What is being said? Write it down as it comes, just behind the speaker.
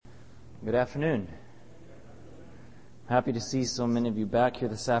Good afternoon. Happy to see so many of you back here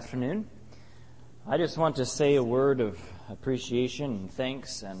this afternoon. I just want to say a word of appreciation and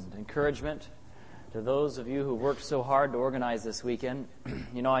thanks and encouragement to those of you who worked so hard to organize this weekend.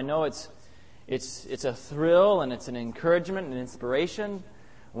 You know, I know it's a thrill and it's an encouragement and inspiration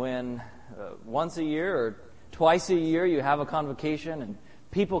when once a year or twice a year you have a convocation and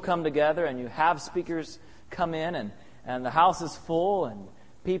people come together and you have speakers come in and the house is full and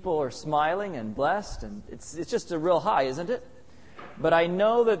people are smiling and blessed, and it's just a real high, isn't it? But I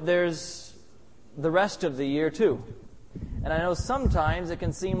know that there's the rest of the year too. And I know sometimes it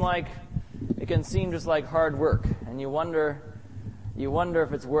can seem just like hard work, and you wonder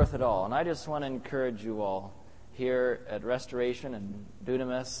if it's worth it all. And I just want to encourage you all here at Restoration and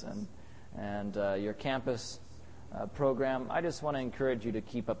Dunamis and your campus program. I just want to encourage you to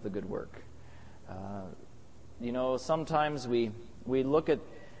keep up the good work. Sometimes we look at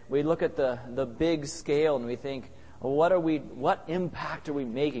the big scale and we think, well, what impact are we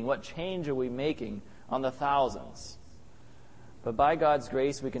making? What change are we making on the thousands? But by God's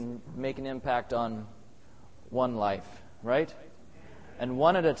grace, we can make an impact on one life, right? And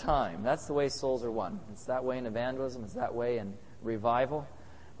one at a time. That's the way souls are won. It's that way in evangelism. It's that way in revival.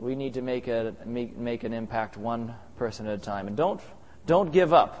 We need to make an impact one person at a time. And don't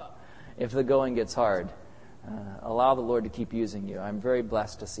give up if the going gets hard. Allow the Lord to keep using you. I'm very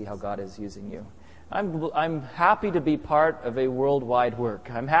blessed to see how God is using you. I'm happy to be part of a worldwide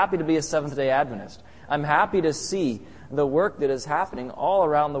work. I'm happy to be a Seventh-day Adventist. I'm happy to see the work that is happening all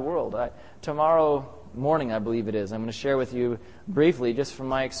around the world. Tomorrow morning, I believe it is, I'm going to share with you briefly, just from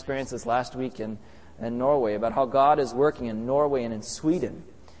my experiences last week in Norway, about how God is working in Norway and in Sweden.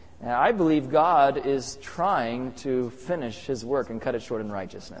 And I believe God is trying to finish His work and cut it short in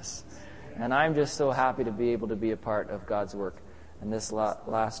righteousness. And I'm just so happy to be able to be a part of God's work in this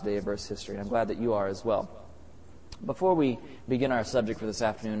last day of Earth's history. And I'm glad that you are as well. Before we begin our subject for this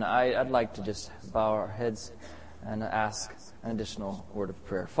afternoon, I'd like to just bow our heads and ask an additional word of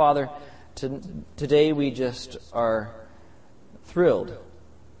prayer. Father, today we just are thrilled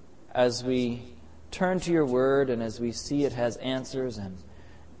as we turn to your word and as we see it has answers and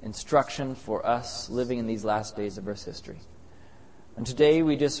instruction for us living in these last days of Earth's history. And today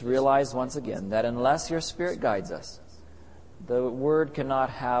we just realize once again that unless your Spirit guides us, the Word cannot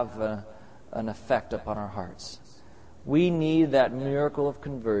have an effect upon our hearts. We need that miracle of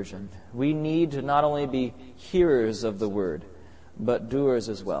conversion. We need to not only be hearers of the Word, but doers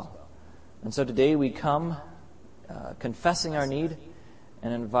as well. And so today we come confessing our need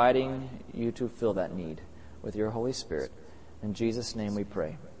and inviting you to fill that need with your Holy Spirit. In Jesus' name we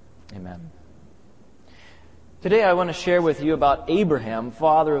pray. Amen. Today I want to share with you about Abraham,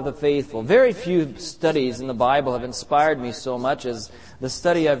 father of the faithful. Very few studies in the Bible have inspired me so much as the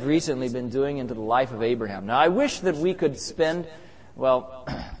study I've recently been doing into the life of Abraham. Now I wish that we could spend a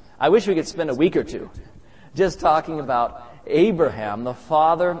week or two just talking about Abraham, the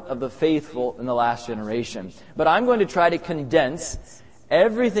father of the faithful in the last generation. But I'm going to try to condense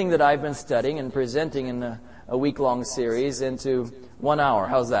everything that I've been studying and presenting in a week-long series into 1 hour.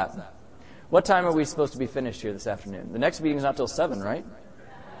 How's that? What time are we supposed to be finished here this afternoon? The next meeting's not till 7, right?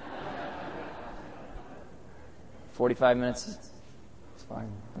 45 minutes? It's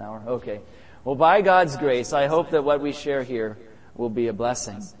fine. An hour? Okay. Well, by God's grace, I hope that what we share here will be a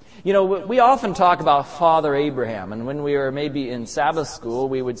blessing. You know, we often talk about Father Abraham, and when we were maybe in Sabbath school,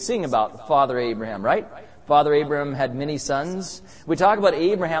 we would sing about Father Abraham, right? Father Abraham had many sons. We talk about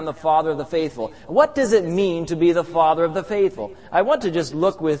Abraham, the father of the faithful. What does it mean to be the father of the faithful? I want to just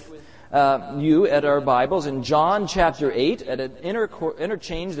look with you at our Bibles in John chapter 8 at an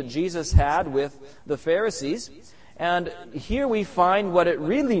interchange that Jesus had with the Pharisees. And here we find what it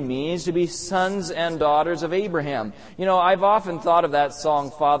really means to be sons and daughters of Abraham. You know, I've often thought of that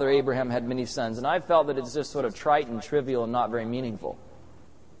song, Father Abraham had many sons, and I've felt that it's just sort of trite and trivial and not very meaningful.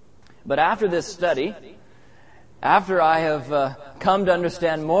 But after this study, after I have come to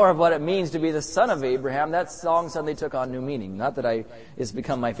understand more of what it means to be the son of Abraham, that song suddenly took on new meaning. Not that it's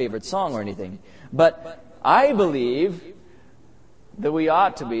become my favorite song or anything. But I believe that we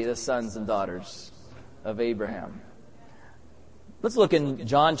ought to be the sons and daughters of Abraham. Let's look in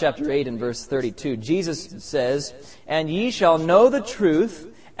John chapter 8 and verse 32. Jesus says, "And ye shall know the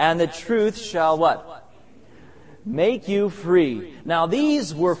truth, and the truth shall" what? "Make you free." Now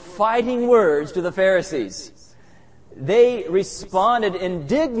these were fighting words to the Pharisees. They responded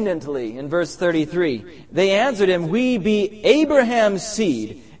indignantly in verse 33. They answered him, "We be Abraham's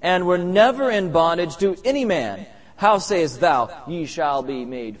seed, and were never in bondage to any man. How sayest thou, ye shall be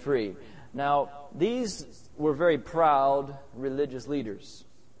made free?" Now, these were very proud religious leaders.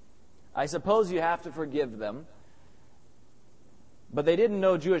 I suppose you have to forgive them. But they didn't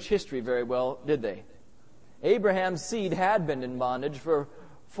know Jewish history very well, did they? Abraham's seed had been in bondage for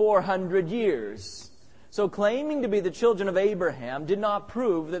 400 years. So claiming to be the children of Abraham did not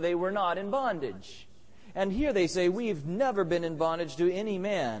prove that they were not in bondage. And here they say, we've never been in bondage to any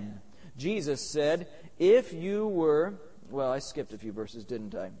man. Jesus said, if you were... Well, I skipped a few verses,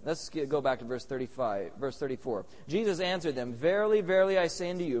 didn't I? Let's go back to verse 34. Jesus answered them, verily, verily, I say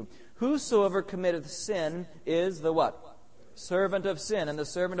unto you, whosoever committeth sin is the what? Servant of sin, and the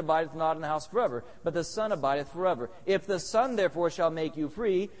servant abideth not in the house forever, but the Son abideth forever. If the Son therefore shall make you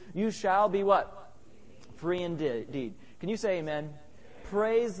free, you shall be what? Free indeed. Can you say amen?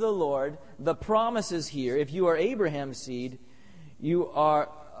 Praise the Lord. The promise is here. If you are Abraham's seed, you are,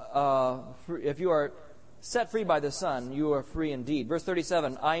 if you are set free by the Son, you are free indeed. Verse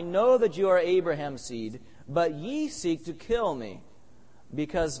 37, I know that you are Abraham's seed, but ye seek to kill me,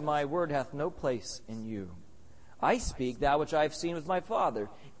 because my word hath no place in you. I speak that which I have seen with my Father,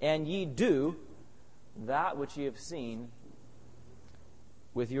 and ye do that which ye have seen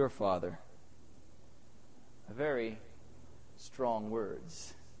with your father. Very strong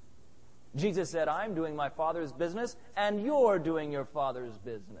words. Jesus said, I'm doing my Father's business, and you're doing your father's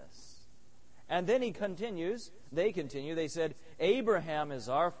business. And then they continue, they said, Abraham is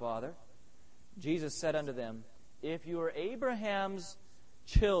our father. Jesus said unto them, if you were Abraham's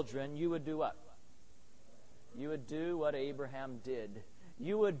children, you would do what? You would do what Abraham did.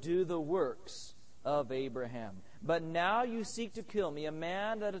 You would do the works of Abraham. But now you seek to kill me, a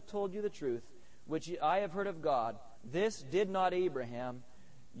man that hath told you the truth, which I have heard of God. This did not Abraham.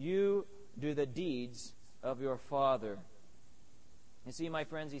 You do the deeds of your father. You see, my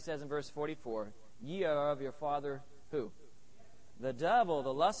friends, he says in verse 44, ye are of your father who? The devil,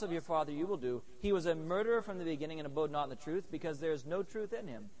 the lust of your father you will do. He was a murderer from the beginning and abode not in the truth, because there is no truth in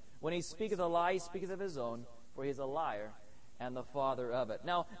him. When he speaketh a lie, he speaketh of his own, for he is a liar and the father of it.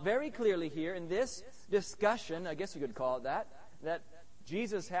 Now, very clearly here in this discussion, I guess you could call it that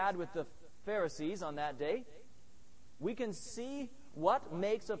Jesus had with the Pharisees on that day, we can see what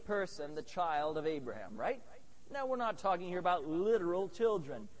makes a person the child of Abraham, right? Now, we're not talking here about literal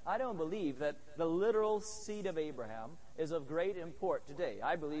children. I don't believe that the literal seed of Abraham is of great import today.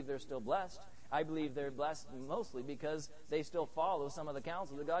 I believe they're still blessed. I believe they're blessed mostly because they still follow some of the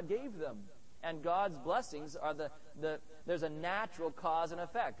counsel that God gave them. And God's blessings are there's a natural cause and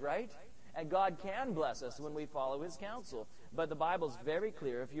effect, right? And God can bless us when we follow His counsel. But the Bible's very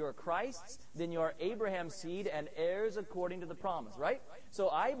clear. If you are Christ's, then you are Abraham's seed and heirs according to the promise, right? So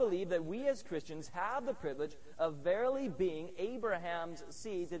I believe that we as Christians have the privilege of verily being Abraham's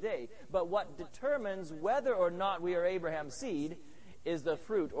seed today. But what determines whether or not we are Abraham's seed is the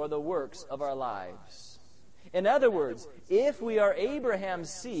fruit or the works of our lives. In other words, if we are Abraham's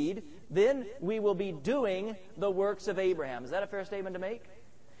seed, then we will be doing the works of Abraham. Is that a fair statement to make?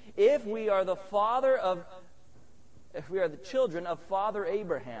 If we are the children of Father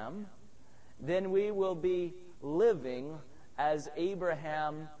Abraham, then we will be living as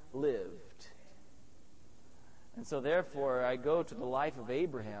Abraham lived. And so therefore, I go to the life of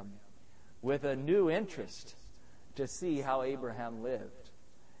Abraham with a new interest to see how Abraham lived.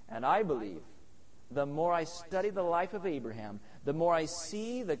 And I believe the more I study the life of Abraham, the more I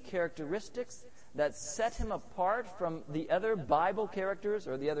see the characteristics that set him apart from the other Bible characters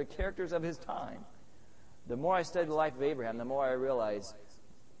or the other characters of his time. The more I study the life of Abraham, the more I realize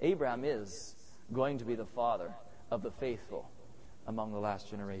Abraham is going to be the father of the faithful among the last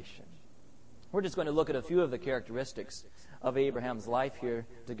generation. We're just going to look at a few of the characteristics of Abraham's life here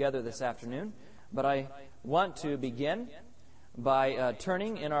together this afternoon. But I want to begin by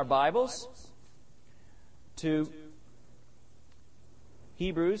turning in our Bibles to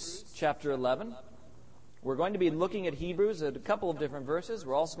Hebrews chapter 11. We're going to be looking at Hebrews at a couple of different verses.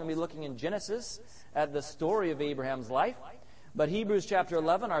 We're also going to be looking in Genesis at the story of Abraham's life. But Hebrews chapter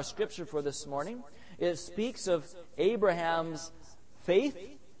 11, our scripture for this morning, it speaks of Abraham's faith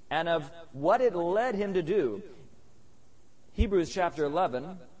and of what it led him to do. Hebrews chapter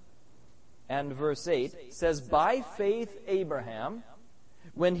 11 and verse 8 says, by faith Abraham,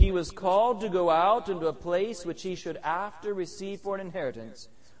 when he was called to go out into a place which he should after receive for an inheritance,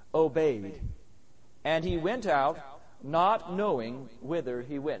 obeyed. And he went out, not knowing whither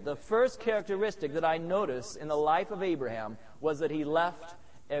he went. The first characteristic that I notice in the life of Abraham was that he left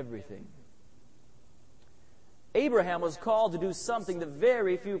everything. Abraham was called to do something that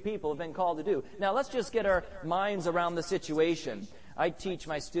very few people have been called to do. Now, let's just get our minds around the situation. I teach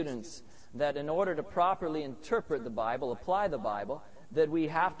my students that in order to properly interpret the Bible, apply the Bible, that we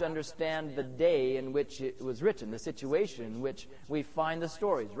have to understand the day in which it was written, the situation in which we find the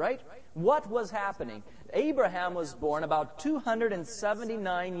stories, right? What was happening? Abraham was born about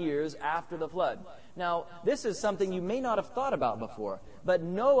 279 years after the flood. Now, this is something you may not have thought about before, but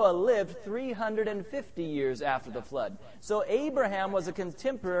Noah lived 350 years after the flood. So Abraham was a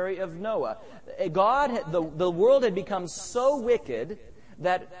contemporary of Noah. The world had become so wicked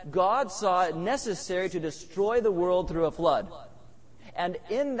that God saw it necessary to destroy the world through a flood. And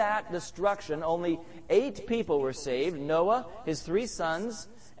in that destruction, only 8 people were saved: Noah, his 3 sons,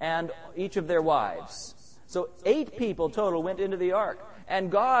 and each of their wives. So 8 people total went into the ark.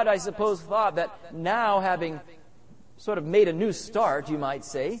 And God, I suppose, thought that now, having sort of made a new start, you might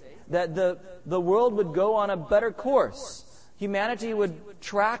say, that the world would go on a better course. Humanity would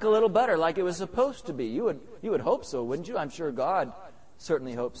track a little better like it was supposed to be. You would hope so, wouldn't you? I'm sure God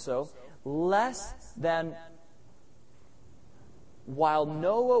certainly hopes so. Less than while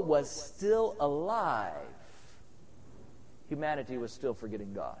Noah was still alive, humanity was still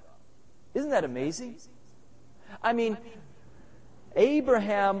forgetting God. Isn't that amazing? I mean,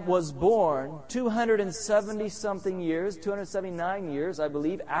 Abraham was born 270-something years, 279 years, I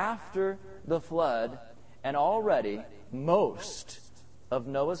believe, after the flood, and already most of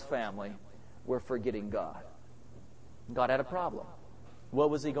Noah's family were forgetting God. God had a problem. What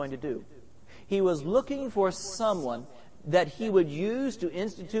was He going to do? He was looking for someone that He would use to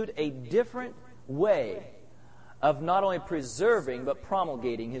institute a different way of not only preserving but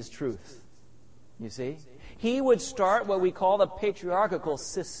promulgating His truth. You see? He would start what we call the patriarchal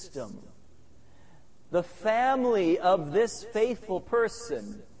system. The family of this faithful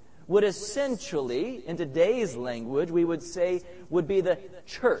person would essentially, in today's language, we would say, would be the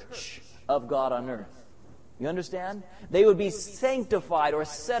church of God on earth. You understand? They would be sanctified or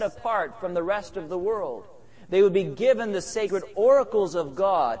set apart from the rest of the world. They would be given the sacred oracles of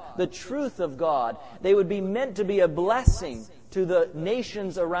God, the truth of God. They would be meant to be a blessing to the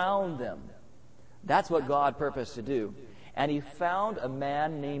nations around them. That's what God purposed to do. And He found a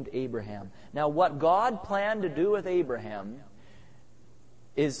man named Abraham. Now, what God planned to do with Abraham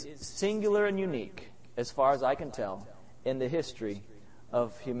is singular and unique, as far as I can tell, in the history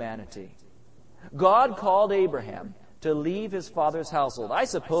of humanity. God called Abraham to leave his father's household. I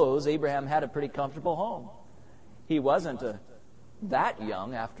suppose Abraham had a pretty comfortable home. He wasn't that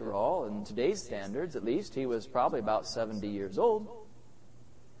young, after all, in today's standards at least. He was probably about 70 years old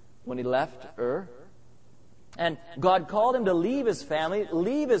when he left Ur. And God called him to leave his family,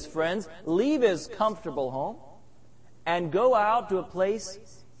 leave his friends, leave his comfortable home, and go out to a place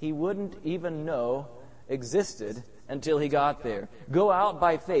he wouldn't even know existed until he got there. Go out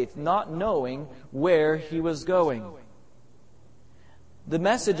by faith, not knowing where he was going. The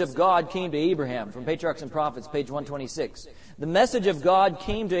message of God came to Abraham from Patriarchs and Prophets, page 126. The message of God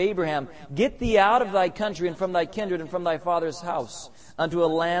came to Abraham: "Get thee out of thy country and from thy kindred and from thy father's house unto a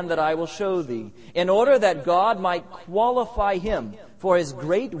land that I will show thee," in order that God might qualify him for his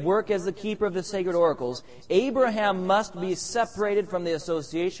great work as the keeper of the sacred oracles. Abraham must be separated from the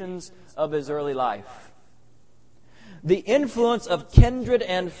associations of his early life. The influence of kindred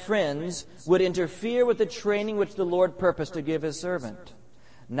and friends would interfere with the training which the Lord purposed to give His servant.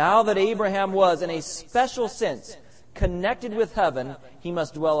 Now that Abraham was, in a special sense, connected with heaven, he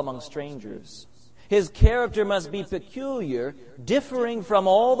must dwell among strangers. His character must be peculiar, differing from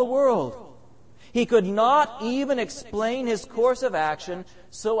all the world. He could not even explain his course of action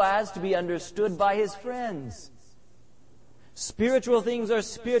so as to be understood by his friends. Spiritual things are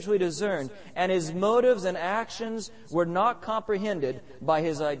spiritually discerned, and his motives and actions were not comprehended by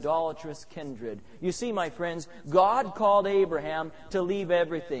his idolatrous kindred. You see, my friends, God called Abraham to leave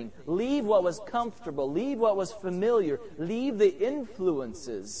everything. Leave what was comfortable. Leave what was familiar. Leave the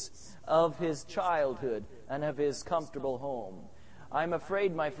influences of his childhood and of his comfortable home. I'm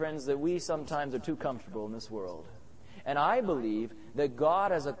afraid, my friends, that we sometimes are too comfortable in this world. And I believe that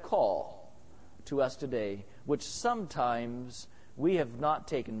God has a call to us today, which sometimes we have not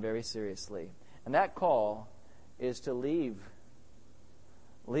taken very seriously. And that call is to leave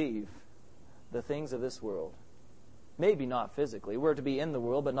the things of this world. Maybe not physically. We're to be in the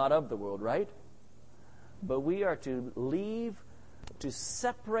world, but not of the world, right? But we are to leave, to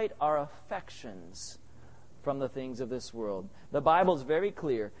separate our affections from the things of this world. The Bible is very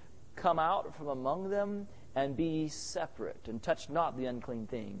clear. Come out from among them and be ye separate, and touch not the unclean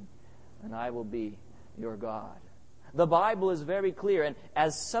thing, and I will be your God. The Bible is very clear, and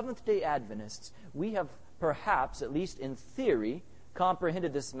as Seventh-day Adventists, we have perhaps, at least in theory,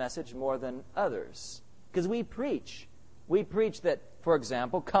 comprehended this message more than others. Because we preach that, for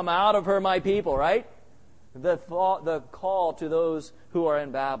example, come out of her, my people, right? the call to those who are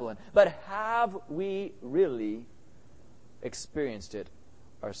in Babylon. But have we really experienced it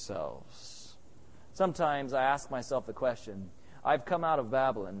ourselves? Sometimes I ask myself the question, I've come out of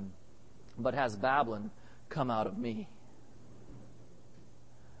Babylon, but has Babylon come out of me?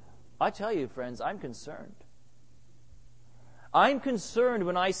 I tell you, friends, I'm concerned. I'm concerned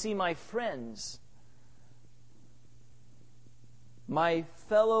when I see my friends, my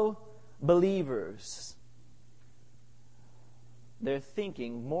fellow believers, they're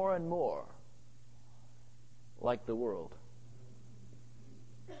thinking more and more like the world.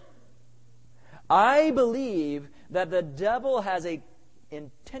 I believe that the devil has an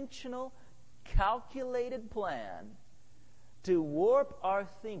intentional, calculated plan to warp our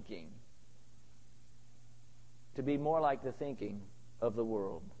thinking to be more like the thinking of the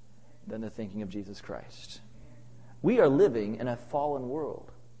world than the thinking of Jesus Christ. We are living in a fallen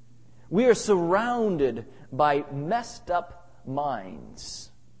world. We are surrounded by messed up minds.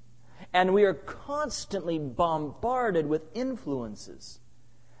 And we are constantly bombarded with influences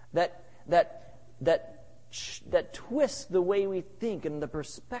that twist the way we think and the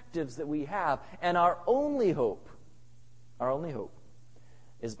perspectives that we have. And our only hope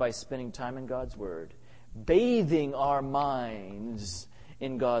is by spending time in God's Word, bathing our minds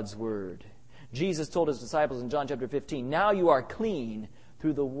in God's Word. Jesus told His disciples in John chapter 15, "Now you are clean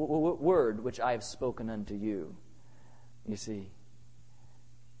through the word which I have spoken unto you." You see,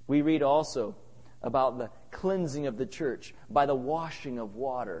 we read also about the cleansing of the church by the washing of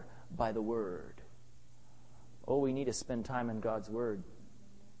water by the Word. Oh, we need to spend time in God's Word.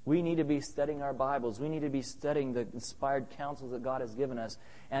 We need to be studying our Bibles. We need to be studying the inspired counsels that God has given us.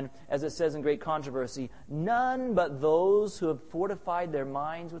 And as it says in Great Controversy, none but those who have fortified their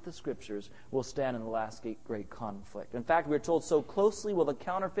minds with the Scriptures will stand in the last great conflict. In fact, we're told so closely will the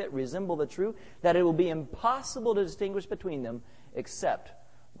counterfeit resemble the true that it will be impossible to distinguish between them except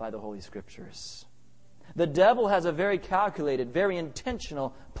by the Holy Scriptures. The devil has a very calculated, very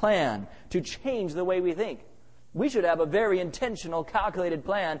intentional plan to change the way we think. We should have a very intentional, calculated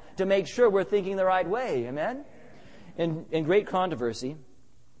plan to make sure we're thinking the right way. Amen? In Great Controversy,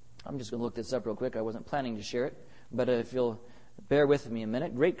 I'm just going to look this up real quick. I wasn't planning to share it, but if you'll bear with me a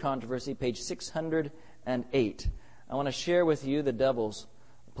minute. Great Controversy, page 608. I want to share with you the devil's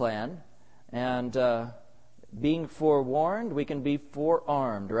plan. And being forewarned, we can be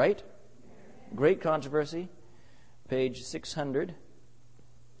forearmed, right? Great Controversy, page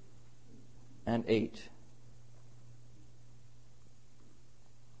 608.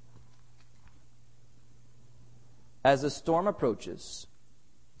 As the storm approaches,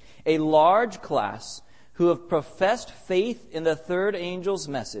 a large class who have professed faith in the third angel's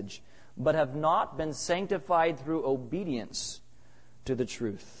message, but have not been sanctified through obedience to the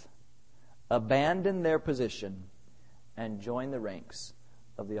truth, abandon their position and join the ranks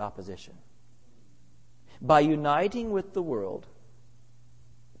of the opposition. By uniting with the world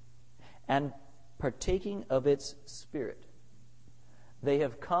and partaking of its spirit, they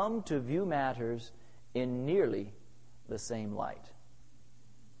have come to view matters in nearly the same light.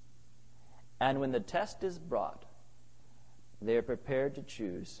 And when the test is brought, they are prepared to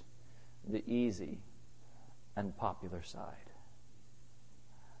choose the easy and popular side.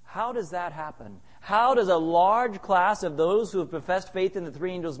 How does that happen? How does a large class of those who have professed faith in the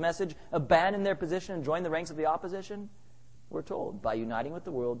three angels' message abandon their position and join the ranks of the opposition? We're told, by uniting with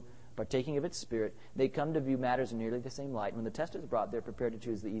the world, partaking of its spirit, they come to view matters in nearly the same light. When the test is brought, they're prepared to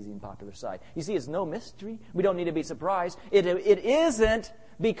choose the easy and popular side. You see, it's no mystery. We don't need to be surprised. It isn't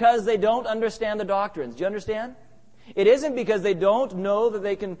because they don't understand the doctrines. Do you understand? It isn't because they don't know that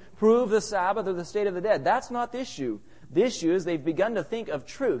they can prove the Sabbath or the state of the dead. That's not the issue. The issue is they've begun to think of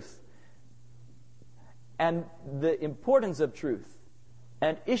truth and the importance of truth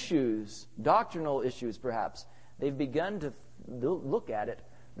and issues, doctrinal issues perhaps. They've begun to look at it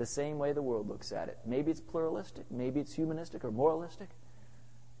the same way the world looks at it. Maybe it's pluralistic, maybe it's humanistic or moralistic,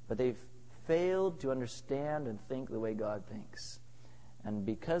 but they've failed to understand and think the way God thinks. And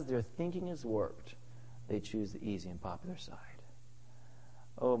because their thinking is warped, they choose the easy and popular side.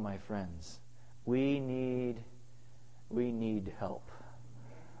 Oh, my friends, we need help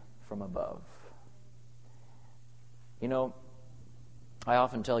from above. You know, I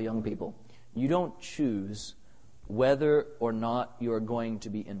often tell young people, you don't choose whether or not you are going to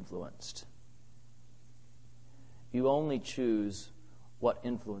be influenced. You only choose what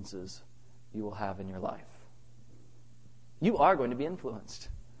influences you will have in your life. You are going to be influenced,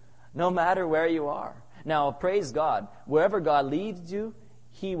 no matter where you are. Now, praise God, wherever God leads you,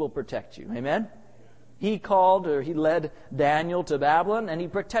 He will protect you. Amen? He led Daniel to Babylon, and He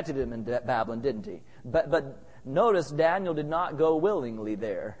protected him in Babylon, didn't He? But notice Daniel did not go willingly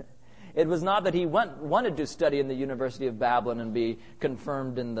there. It was not that he wanted to study in the University of Babylon and be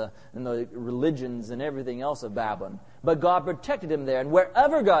confirmed in the religions and everything else of Babylon. But God protected him there. And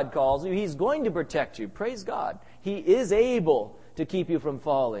wherever God calls you, He's going to protect you. Praise God. He is able to keep you from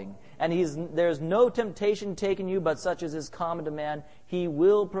falling. And there's no temptation taken you but such as is common to man. He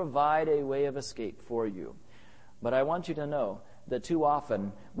will provide a way of escape for you. But I want you to know that too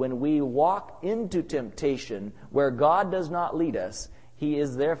often when we walk into temptation where God does not lead us, He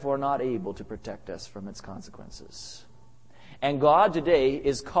is therefore not able to protect us from its consequences. And God today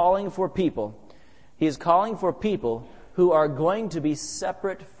is calling for people. He is calling for people who are going to be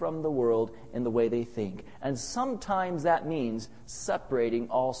separate from the world in the way they think. And sometimes that means separating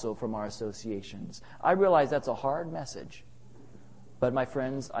also from our associations. I realize that's a hard message. But my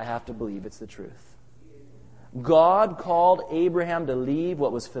friends, I have to believe it's the truth. God called Abraham to leave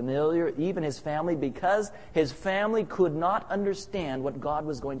what was familiar, even his family, because his family could not understand what God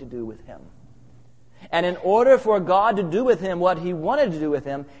was going to do with him. And in order for God to do with him what He wanted to do with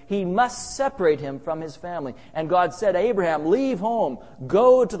him, He must separate him from his family. And God said, Abraham, leave home.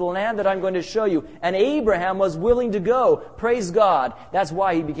 Go to the land that I'm going to show you. And Abraham was willing to go. Praise God. That's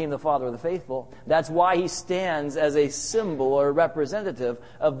why he became the father of the faithful. That's why he stands as a symbol or a representative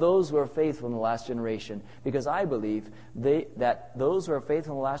of those who are faithful in the last generation. Because I believe that those who are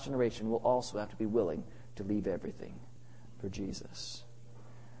faithful in the last generation will also have to be willing to leave everything for Jesus.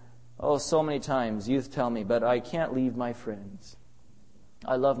 Oh, so many times youth tell me, but I can't leave my friends.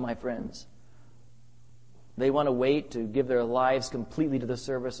 I love my friends. They want to wait to give their lives completely to the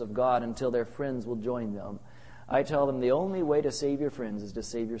service of God until their friends will join them. I tell them the only way to save your friends is to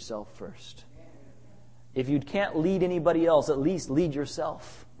save yourself first. If you can't lead anybody else, at least lead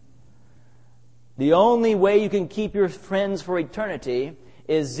yourself. The only way you can keep your friends for eternity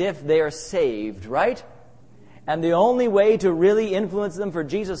is if they are saved, right? And the only way to really influence them for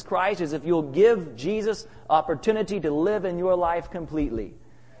Jesus Christ is if you'll give Jesus opportunity to live in your life completely.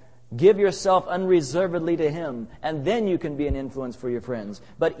 Give yourself unreservedly to Him, and then you can be an influence for your friends.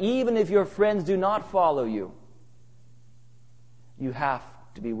 But even if your friends do not follow you, you have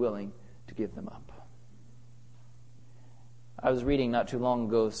to be willing to give them up. I was reading not too long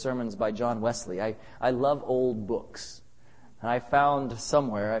ago sermons by John Wesley. I love old books. And I found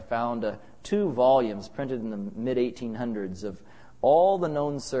somewhere 2 volumes printed in the mid-1800s of all the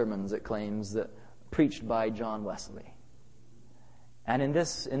known sermons, it claims, that preached by John Wesley. And in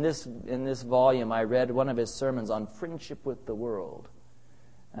this volume, I read one of his sermons on friendship with the world.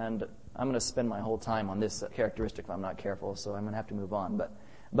 And I'm going to spend my whole time on this characteristic if I'm not careful, so I'm going to have to move on.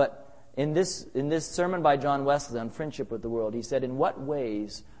 But in this sermon by John Wesley on friendship with the world, he said, in what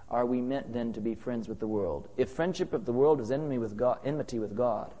ways are we meant then to be friends with the world? If friendship with the world is enmity with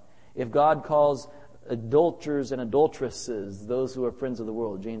God, if God calls adulterers and adulteresses those who are friends of the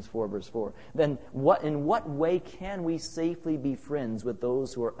world, James 4 verse 4, then in what way can we safely be friends with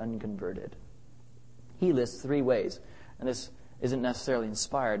those who are unconverted? He lists 3 ways, and this isn't necessarily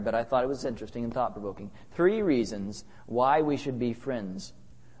inspired, but I thought it was interesting and thought-provoking. 3 reasons why we should be friends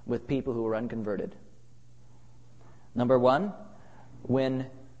with people who are unconverted. Number 1, when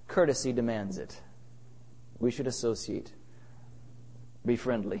courtesy demands it. We should associate. Be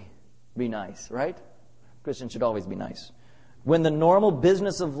friendly. Be nice, right? Christians should always be nice. When the normal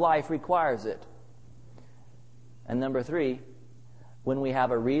business of life requires it. And number 3, when we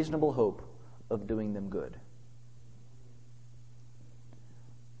have a reasonable hope of doing them good.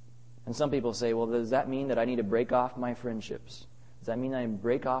 And some people say, well, does that mean that I need to break off my friendships? Does that mean I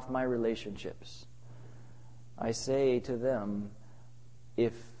break off my relationships? I say to them,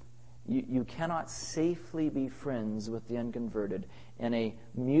 if you cannot safely be friends with the unconverted in a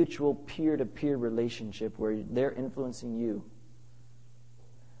mutual peer-to-peer relationship where they're influencing you.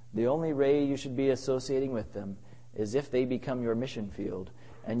 The only way you should be associating with them is if they become your mission field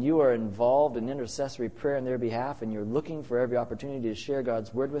and you are involved in intercessory prayer on their behalf and you're looking for every opportunity to share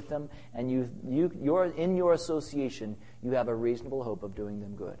God's Word with them, and you're in your association, you have a reasonable hope of doing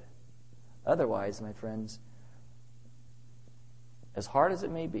them good. Otherwise, my friends, as hard as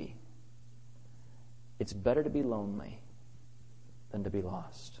it may be, it's better to be lonely than to be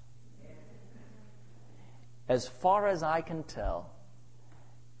lost. As far as I can tell,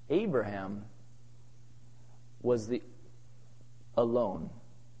 Abraham was alone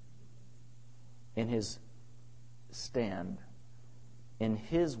in his stand, in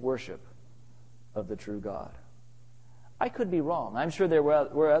his worship of the true God. I could be wrong. I'm sure there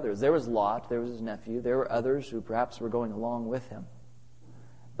were others. There was Lot, there was his nephew, there were others who perhaps were going along with him.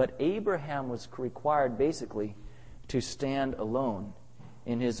 But Abraham was required basically to stand alone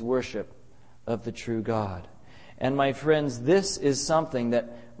in his worship of the true God. And my friends, this is something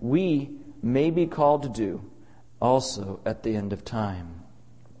that we may be called to do also at the end of time.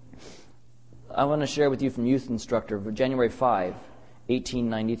 I want to share with you from Youth Instructor, January 5,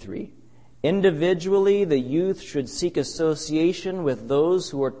 1893. Individually, the youth should seek association with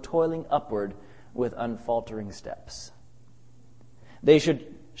those who are toiling upward with unfaltering steps. They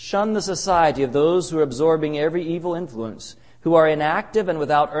should shun the society of those who are absorbing every evil influence, who are inactive and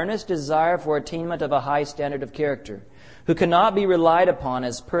without earnest desire for attainment of a high standard of character, who cannot be relied upon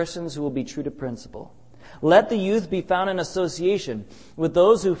as persons who will be true to principle. Let the youth be found in association with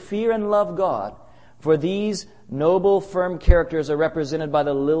those who fear and love God, for these noble, firm characters are represented by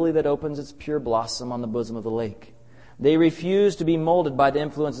the lily that opens its pure blossom on the bosom of the lake. They refuse to be molded by the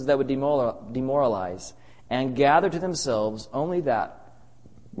influences that would demoralize, and gather to themselves only that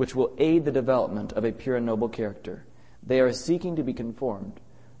which will aid the development of a pure and noble character. They are seeking to be conformed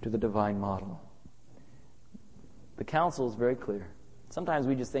to the divine model. The counsel is very clear. Sometimes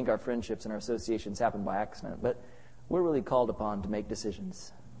we just think our friendships and our associations happen by accident, but we're really called upon to make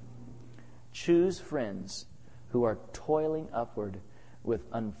decisions. Choose friends who are toiling upward with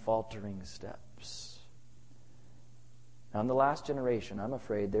unfaltering steps. Now, in the last generation, I'm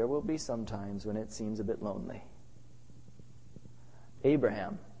afraid there will be some times when it seems a bit lonely.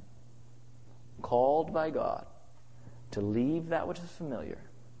 Abraham, called by God to leave that which is familiar,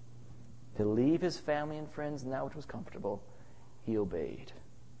 to leave his family and friends and that which was comfortable, he obeyed.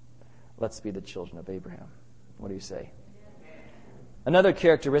 Let's be the children of Abraham. What do you say? Another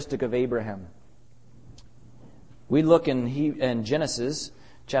characteristic of Abraham. We look in Genesis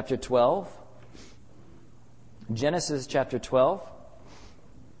chapter 12. Genesis chapter 12.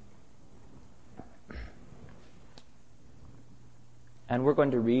 And we're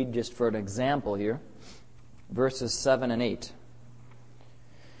going to read, just for an example here, verses 7 and 8.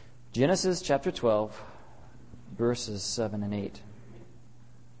 Genesis chapter 12, verses 7 and 8.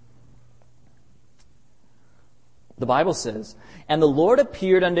 The Bible says, "And the Lord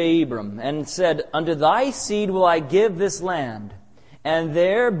appeared unto Abram, and said, Unto thy seed will I give this land. And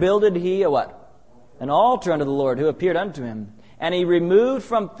there builded he a" what? "An altar unto the Lord, who appeared unto him. And he removed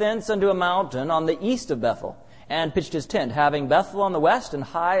from thence unto a mountain on the east of Bethel, and pitched his tent, having Bethel on the west and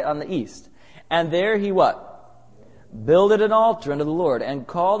Hai on the east. And there he" what? "Builded an altar unto the Lord, and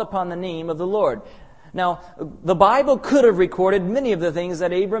called upon the name of the Lord." Now, the Bible could have recorded many of the things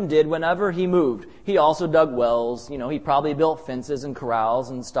that Abram did whenever he moved. He also dug wells. He probably built fences and corrals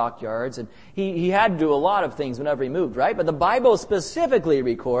and stockyards. And he had to do a lot of things whenever he moved, right? But the Bible specifically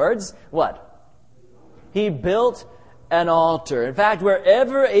records what? He built an altar. In fact,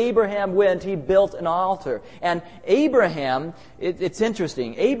 wherever Abraham went, he built an altar. And Abraham, it's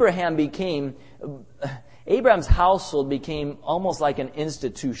interesting. Abraham's household became almost like an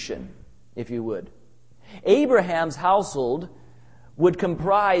institution, if you would. Abraham's household would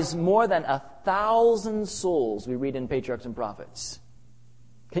comprise more than 1,000 souls, we read in Patriarchs and Prophets.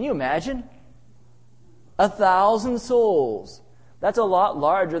 Can you imagine? 1,000 souls. That's a lot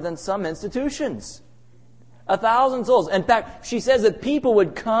larger than some institutions. 1,000 souls. In fact, she says that people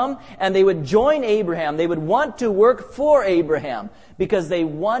would come and they would join Abraham. They would want to work for Abraham because they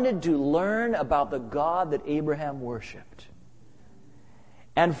wanted to learn about the God that Abraham worshipped.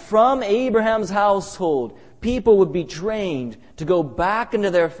 And from Abraham's household, people would be trained to go back into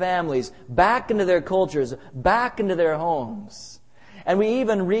their families, back into their cultures, back into their homes. And we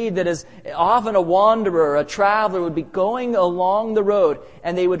even read that as often a wanderer, a traveler would be going along the road,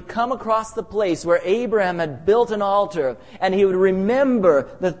 and they would come across the place where Abraham had built an altar, and he would remember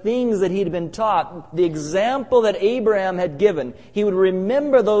the things that he'd been taught, the example that Abraham had given. He would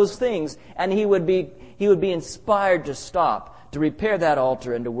remember those things, and he would be inspired to stop, to repair that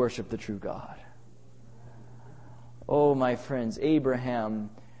altar and to worship the true God. Oh, my friends, Abraham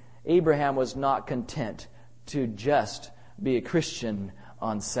was not content to just be a Christian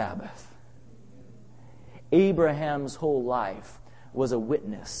on Sabbath. Abraham's whole life was a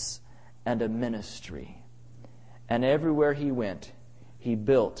witness and a ministry. And everywhere he went, he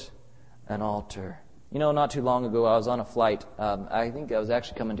built an altar. Not too long ago, I was on a flight. I think I was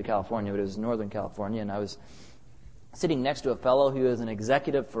actually coming to California, but it was Northern California, and I was sitting next to a fellow who is an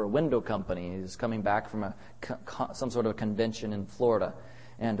executive for a window company. He was coming back from some sort of convention in Florida.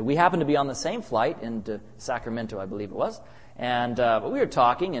 And we happened to be on the same flight into Sacramento, I believe it was. And but we were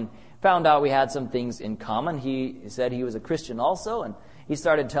talking and found out we had some things in common. He said he was a Christian also, and he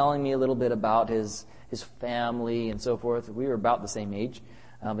started telling me a little bit about his family and so forth. We were about the same age.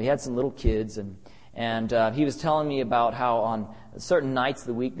 He had some little kids, and he was telling me about how on certain nights of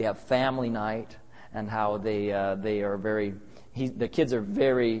the week they have family night, and how the kids are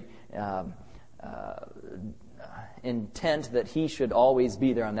very intent that he should always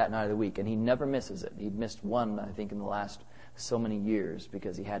be there on that night of the week, and he never misses it. He missed one, I think, in the last so many years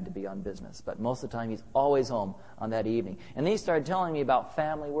because he had to be on business. But most of the time, he's always home on that evening. And then he started telling me about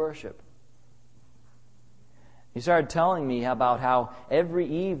family worship. He started telling me about how every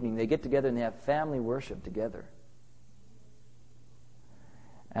evening they get together and they have family worship together.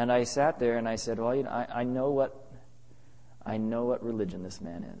 And I sat there and I said, well, I know what religion this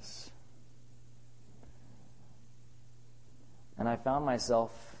man is. And I found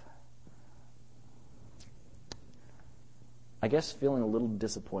myself, I guess, feeling a little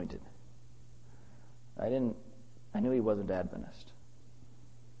disappointed. I knew he wasn't Adventist.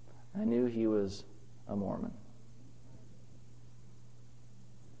 I knew he was a Mormon.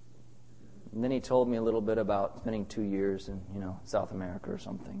 And then he told me a little bit about spending 2 years in, South America or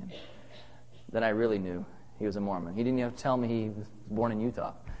something. And then I really knew he was a Mormon. He didn't have to tell me he was born in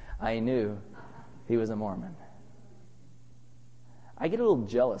Utah. I knew he was a Mormon. I get a little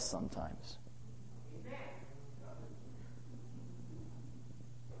jealous sometimes.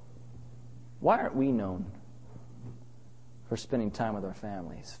 Why aren't we known for spending time with our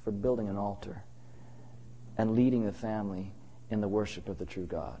families, for building an altar, and leading the family in the worship of the true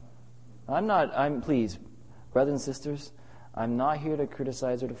God? Please, brothers and sisters, I'm not here to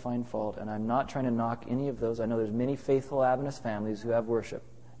criticize or to find fault, and I'm not trying to knock any of those. I know there's many faithful Adventist families who have worship.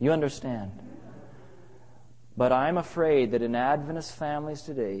 You understand. But I'm afraid that in Adventist families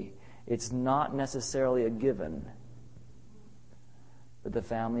today, it's not necessarily a given that the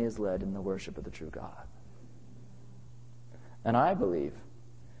family is led in the worship of the true God. And I believe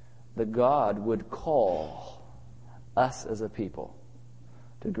that God would call us as a people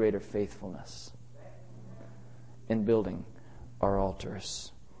to greater faithfulness in building our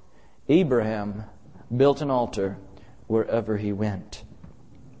altars. Abraham built an altar wherever he went.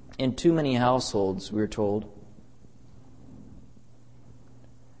 In too many households, we're told,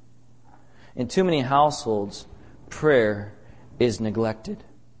 in too many households, prayer is neglected.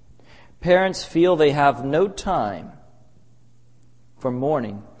 Parents feel they have no time for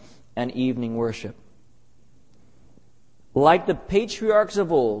morning and evening worship. Like the patriarchs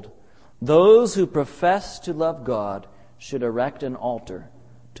of old, those who profess to love God should erect an altar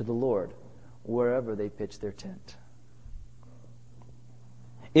to the Lord wherever they pitch their tent.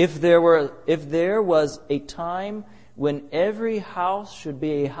 If there was a time when every house should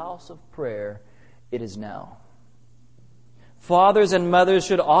be a house of prayer, it is now. Fathers and mothers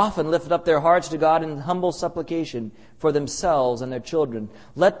should often lift up their hearts to God in humble supplication for themselves and their children.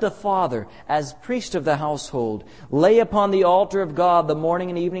 Let the father, as priest of the household, lay upon the altar of God the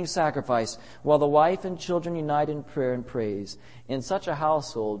morning and evening sacrifice, while the wife and children unite in prayer and praise. In such a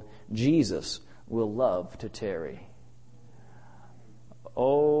household, Jesus will love to tarry.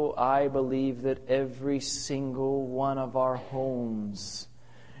 Oh, I believe that every single one of our homes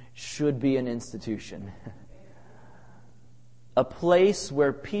should be an institution. A place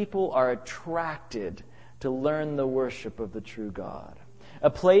where people are attracted to learn the worship of the true God. A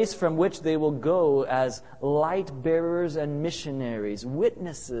place from which they will go as light bearers and missionaries,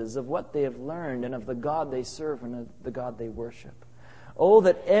 witnesses of what they have learned and of the God they serve and of the God they worship. Oh,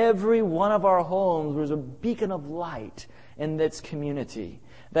 that every one of our homes was a beacon of light in its community.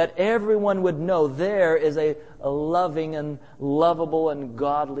 That everyone would know there is a loving and lovable and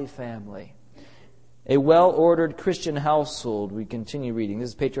godly family. A well-ordered Christian household, we continue reading. This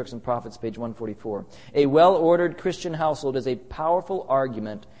is Patriarchs and Prophets, page 144. A well-ordered Christian household is a powerful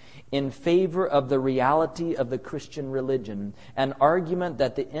argument in favor of the reality of the Christian religion, an argument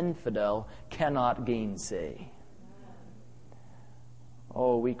that the infidel cannot gainsay.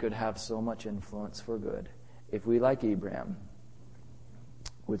 Oh, we could have so much influence for good if we, like Abraham,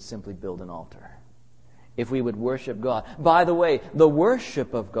 would simply build an altar. If we would worship God. By the way, the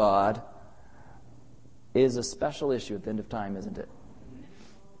worship of God is a special issue at the end of time, isn't it?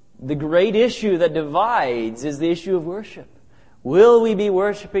 The great issue that divides is the issue of worship. Will we be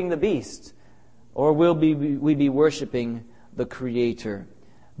worshiping the beast, or will we be worshiping the Creator?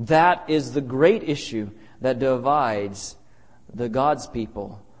 That is the great issue that divides the God's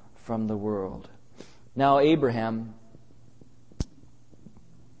people from the world. Now, Abraham,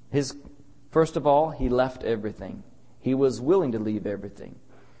 first of all, he left everything. He was willing to leave everything.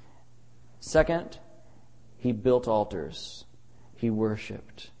 Second, he built altars. He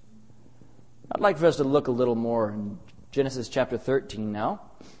worshipped. I'd like for us to look a little more in Genesis chapter 13 now.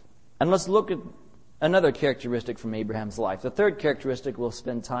 And let's look at another characteristic from Abraham's life. The third characteristic we'll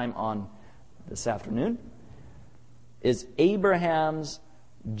spend time on this afternoon is Abraham's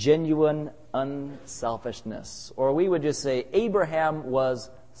genuine unselfishness. Or we would just say Abraham was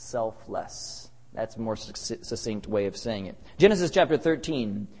selfless. That's a more succinct way of saying it. Genesis chapter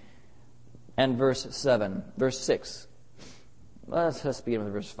 13 and verse 6. Let's begin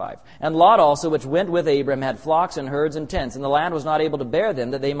with verse 5. And Lot also, which went with Abram, had flocks and herds and tents, and the land was not able to bear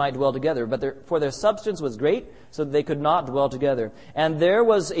them, that they might dwell together. But for their substance was great, so that they could not dwell together. And there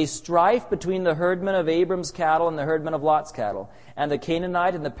was a strife between the herdmen of Abram's cattle and the herdmen of Lot's cattle. And the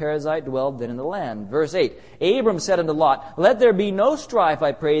Canaanite and the Perizzite dwelled then in the land. Verse 8. Abram said unto Lot, Let there be no strife,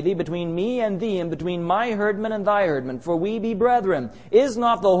 I pray thee, between me and thee, and between my herdmen and thy herdmen, for we be brethren. Is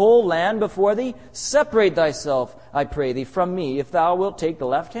not the whole land before thee? Separate thyself, I pray thee, from me. If thou wilt take the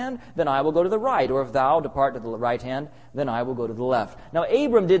left hand, then I will go to the right. Or if thou depart to the right hand, then I will go to the left. Now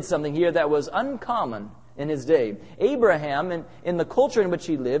Abram did something here that was uncommon in his day. Abraham, in the culture in which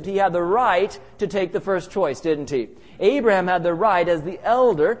he lived, he had the right to take the first choice, didn't he? Abraham had the right as the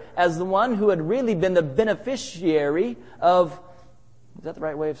elder, as the one who had really been the beneficiary of... Is that the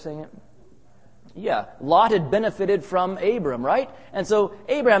right way of saying it? Yeah, Lot had benefited from Abram, right? And so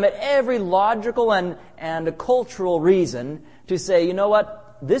Abraham had every logical and a cultural reason to say, you know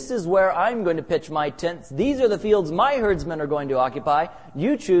what? This is where I'm going to pitch my tents. These are the fields my herdsmen are going to occupy.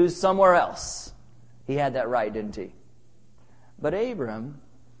 You choose somewhere else. He had that right, didn't he? But Abram,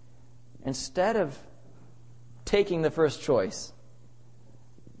 instead of taking the first choice,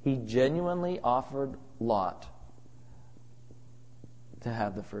 he genuinely offered Lot to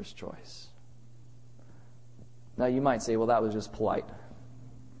have the first choice. Now you might say, well, that was just polite.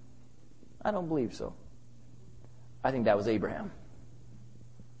 I don't believe so. I think that was Abraham.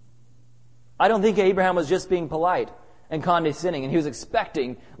 I don't think Abraham was just being polite and condescending, and he was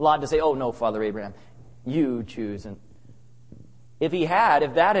expecting Lot to say, oh no, Father Abraham, you choose. And if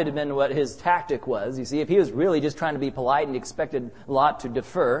that had been what his tactic was, you see, if he was really just trying to be polite and expected Lot to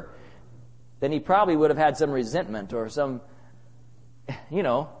defer, then he probably would have had some resentment or some,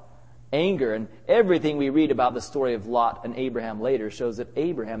 anger. And everything we read about the story of Lot and Abraham later shows that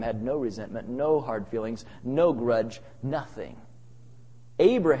Abraham had no resentment, no hard feelings, no grudge, nothing.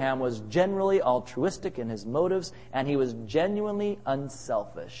 Abraham was generally altruistic in his motives, and he was genuinely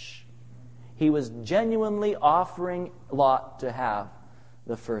unselfish. He was genuinely offering Lot to have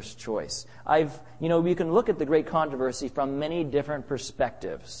the first choice. We can look at the great controversy from many different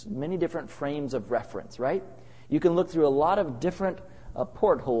perspectives, many different frames of reference, right? You can look through a lot of different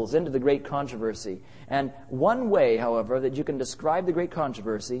portholes into the great controversy. And one way, however, that you can describe the great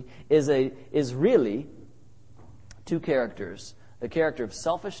controversy is really two characters. The character of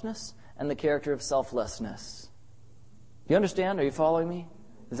selfishness and the character of selflessness. Do you understand? Are you following me?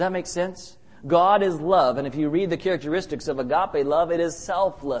 Does that make sense? God is love, and if you read the characteristics of agape love, it is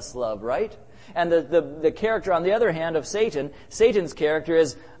selfless love, right? And the character, on the other hand, of Satan's character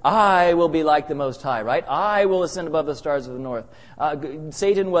is, I will be like the Most High, right? I will ascend above the stars of the north.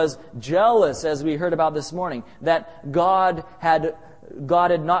 Satan was jealous, as we heard about this morning, that God had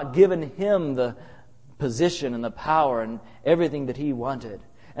not given him the position and the power and everything that he wanted.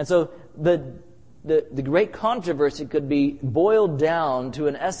 And so the great controversy could be boiled down to,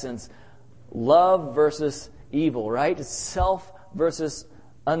 in essence, love versus evil, right? Self versus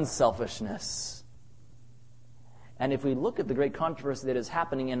unselfishness. And if we look at the great controversy that is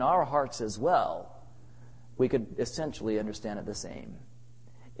happening in our hearts as well, we could essentially understand it the same.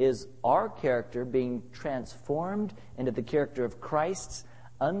 Is our character being transformed into the character of Christ's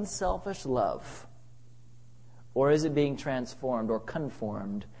unselfish love? Or is it being transformed or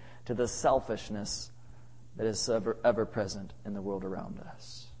conformed to the selfishness that is ever present in the world around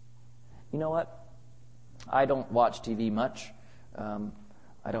us? You know what? I don't watch TV much.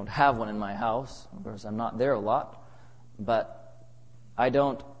 I don't have one in my house. Of course, I'm not there a lot. But I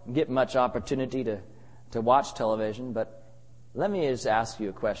don't get much opportunity to watch television. But let me just ask you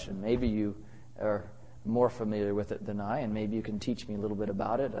a question. Maybe you are more familiar with it than I, and maybe you can teach me a little bit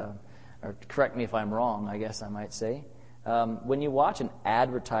about it. Or correct me if I'm wrong, I guess I might say. When you watch an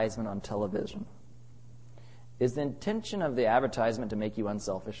advertisement on television, is the intention of the advertisement to make you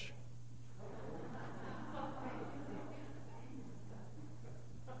unselfish?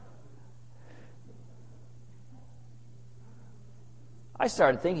 I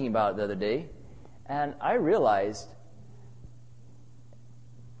started thinking about it the other day, and I realized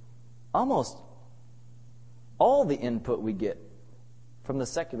almost all the input we get from the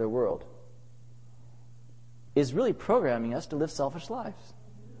secular world is really programming us to live selfish lives.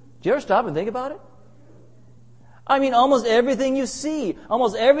 Do you ever stop and think about it? I mean, almost everything you see,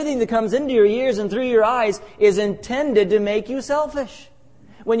 almost everything that comes into your ears and through your eyes is intended to make you selfish.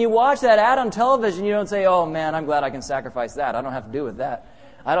 When you watch that ad on television, you don't say, oh man, I'm glad I can sacrifice that. I don't have to do with that.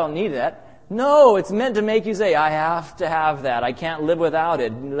 I don't need that. No, it's meant to make you say, I have to have that. I can't live without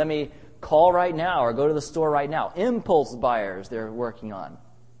it. Let me call right now or go to the store right now. Impulse buyers they're working on.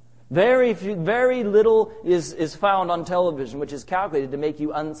 Very little is found on television which is calculated to make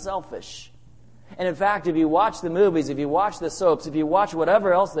you unselfish. And in fact, if you watch the movies, if you watch the soaps, if you watch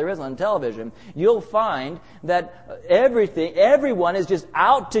whatever else there is on television, you'll find that everyone is just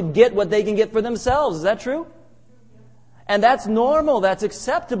out to get what they can get for themselves. Is that true? And that's normal. That's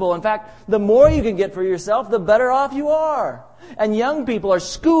acceptable. In fact, the more you can get for yourself, the better off you are. And young people are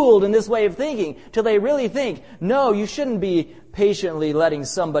schooled in this way of thinking till they really think, no, you shouldn't be patiently letting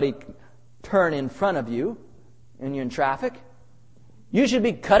somebody turn in front of you when you're in traffic. You should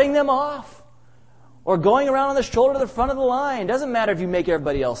be cutting them off or going around on the shoulder to the front of the line. Doesn't matter if you make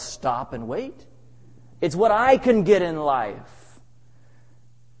everybody else stop and wait. It's what I can get in life.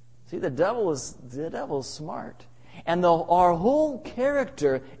 See, the devil is smart. And our whole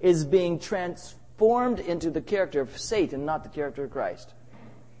character is being transformed into the character of Satan, not the character of Christ.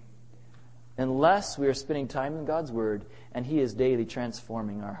 Unless we are spending time in God's Word and He is daily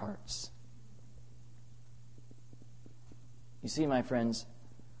transforming our hearts. You see, my friends,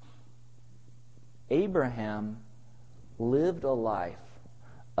 Abraham lived a life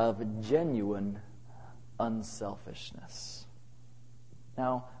of genuine unselfishness.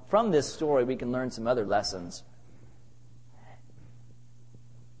 Now, from this story, we can learn some other lessons.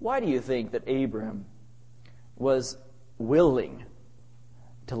 Why do you think that Abram was willing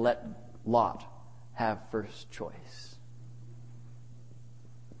to let Lot have first choice?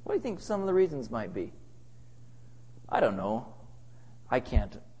 What do you think some of the reasons might be? I don't know. I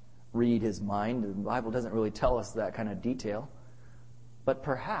can't read his mind. The Bible doesn't really tell us that kind of detail. But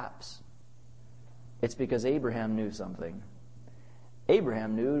perhaps it's because Abraham knew something.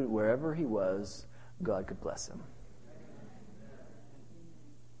 Abraham knew wherever he was, God could bless him.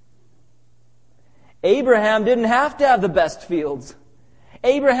 Abraham didn't have to have the best fields.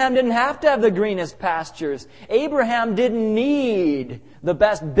 Abraham didn't have to have the greenest pastures. Abraham didn't need the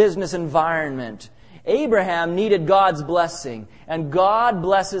best business environment. Abraham needed God's blessing. And God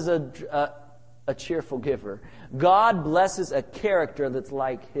blesses a cheerful giver. God blesses a character that's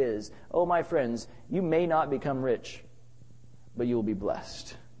like his. Oh, my friends, you may not become rich, but you will be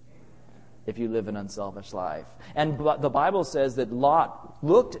blessed if you live an unselfish life. And the Bible says that Lot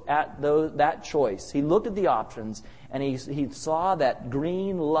looked at that choice. He looked at the options, and he saw that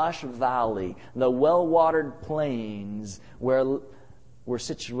green, lush valley, the well-watered plains where were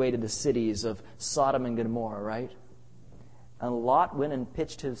situated the cities of Sodom and Gomorrah, right? And Lot went and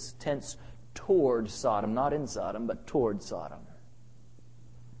pitched his tents toward Sodom, not in Sodom, but toward Sodom.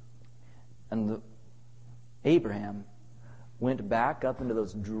 And Abraham went back up into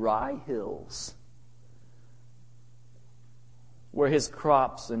those dry hills where his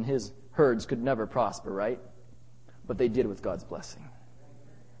crops and his herds could never prosper, right? But they did with God's blessing.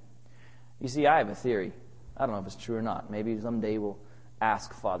 You see, I have a theory. I don't know if it's true or not. Maybe someday we'll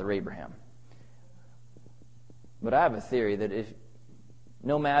ask Father Abraham. But I have a theory that if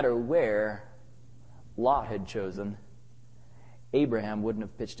no matter where Lot had chosen, Abraham wouldn't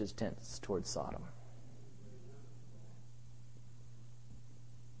have pitched his tents towards Sodom.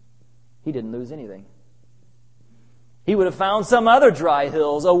 He didn't lose anything. He would have found some other dry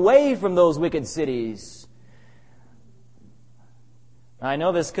hills away from those wicked cities. I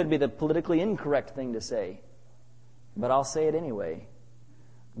know this could be the politically incorrect thing to say, but I'll say it anyway.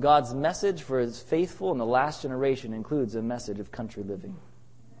 God's message for His faithful in the last generation includes a message of country living.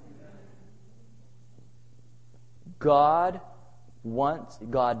 God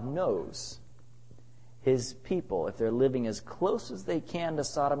knows His people, if they're living as close as they can to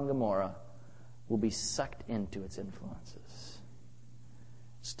Sodom and Gomorrah, will be sucked into its influences.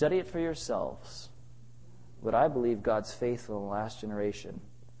 Study it for yourselves. But I believe God's faithful in the last generation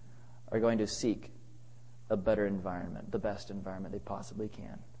are going to seek a better environment, the best environment they possibly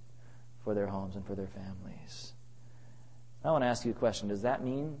can for their homes and for their families. I want to ask you a question. Does that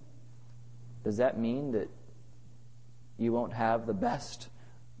mean that you won't have the best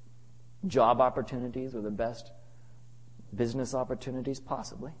job opportunities or the best business opportunities?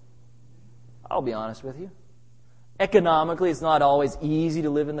 Possibly. I'll be honest with you. Economically, it's not always easy to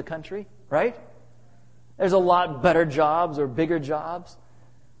live in the country, right? There's a lot better jobs or bigger jobs.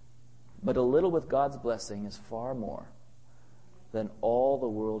 But a little with God's blessing is far more than all the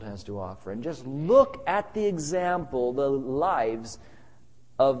world has to offer. And just look at the example, the lives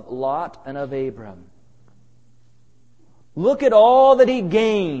of Lot and of Abram. Look at all that he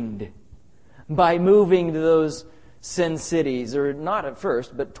gained by moving to those sin cities, or not at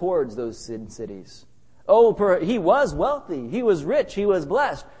first, but towards those sin cities. Oh, he was wealthy, he was rich, he was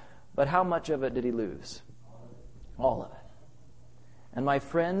blessed. But how much of it did he lose? All of it. And my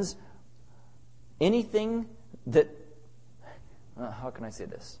friends, anything that, how can I say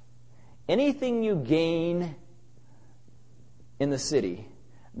this? Anything you gain in the city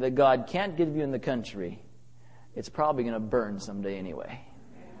that God can't give you in the country, it's probably going to burn someday anyway.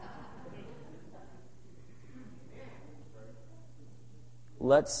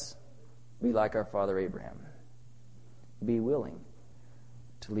 Let's be like our father Abraham. Be willing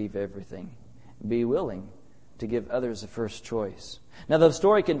to leave everything. Be willing to give others a first choice. Now the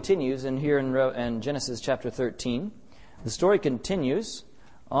story continues here in Genesis chapter 13. The story continues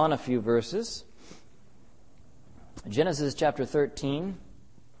on a few verses. Genesis chapter 13.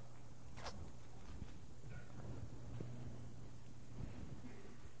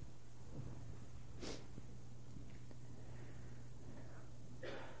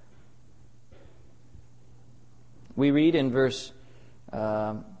 We read in verse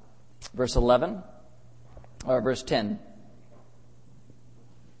 11, or verse 10.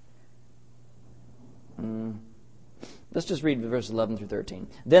 Let's just read verse 11 through 13.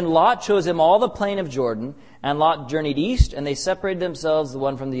 Then Lot chose him all the plain of Jordan, and Lot journeyed east, and they separated themselves the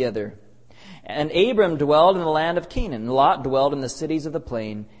one from the other. And Abram dwelled in the land of Canaan. Lot dwelled in the cities of the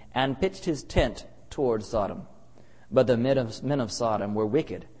plain, and pitched his tent toward Sodom. But the men of Sodom were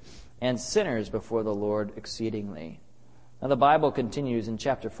wicked, and sinners before the Lord exceedingly. Now the Bible continues in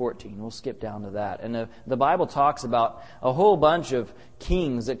chapter 14. We'll skip down to that. And the Bible talks about a whole bunch of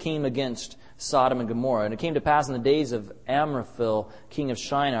kings that came against Sodom and Gomorrah. And it came to pass in the days of Amraphel, king of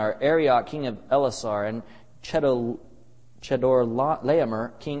Shinar, Arioch, king of Elasar, and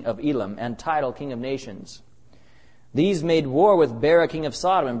Chedorlaomer, king of Elam, and Tidal, king of nations. These made war with Bera, king of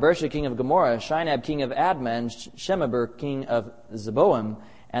Sodom, and Bersha, king of Gomorrah, Shinab, king of Admah, and Shemeber, king of Zeboim,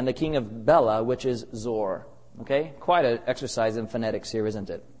 and the king of Bela, which is Zor. Okay? Quite an exercise in phonetics here, isn't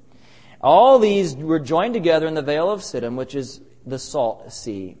it? All these were joined together in the Vale of Siddim, which is the Salt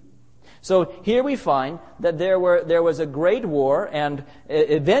Sea. So here we find that there was a great war, and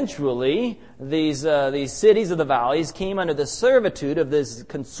eventually these cities of the valleys came under the servitude of this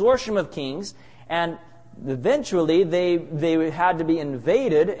consortium of kings, and eventually they had to be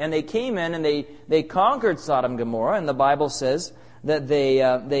invaded, and they came in and they conquered Sodom and Gomorrah, and the Bible says that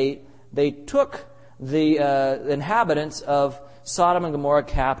they took the inhabitants of Sodom and Gomorrah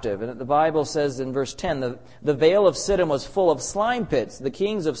captive. And the Bible says in verse 10, the Vale of Siddim was full of slime pits. The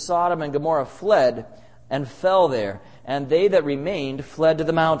kings of Sodom and Gomorrah fled and fell there. And they that remained fled to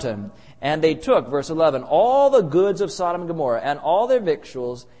the mountain. And they took, verse 11, all the goods of Sodom and Gomorrah and all their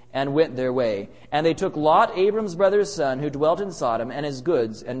victuals and went their way. And they took Lot, Abram's brother's son, who dwelt in Sodom, and his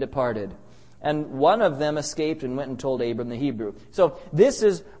goods, and departed. And one of them escaped and went and told Abram the Hebrew. So this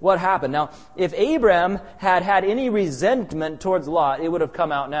is what happened. Now, if Abram had any resentment towards Lot, it would have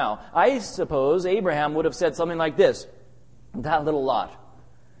come out now. I suppose Abraham would have said something like this: that little Lot,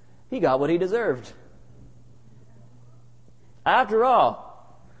 he got what he deserved. After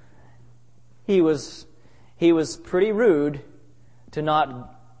all, he was pretty rude to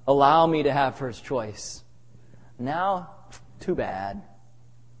not allow me to have first choice. Now, too bad.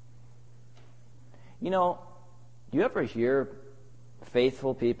 You know, do you ever hear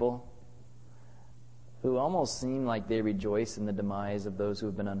faithful people who almost seem like they rejoice in the demise of those who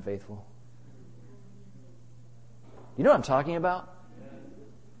have been unfaithful? You know what I'm talking about?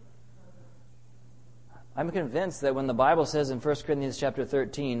 I'm convinced that when the Bible says in 1 Corinthians chapter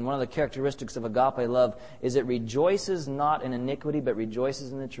 13, one of the characteristics of agape love is it rejoices not in iniquity, but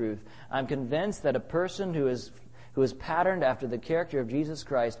rejoices in the truth. I'm convinced that a person who is patterned after the character of Jesus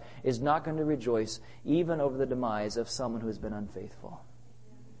Christ is not going to rejoice even over the demise of someone who has been unfaithful.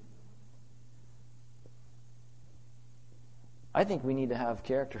 I think we need to have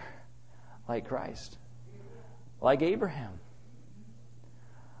character like Christ, like Abraham.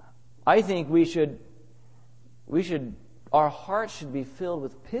 I think our hearts should be filled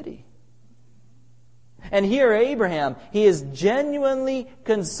with pity. And here Abraham, he is genuinely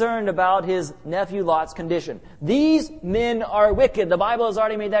concerned about his nephew Lot's condition. These men are wicked. The Bible has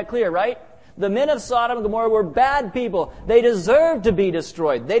already made that clear, right? The men of Sodom and Gomorrah were bad people. They deserved to be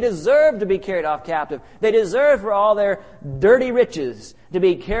destroyed. They deserved to be carried off captive. They deserved for all their dirty riches to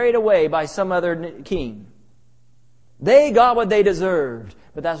be carried away by some other king. They got what they deserved.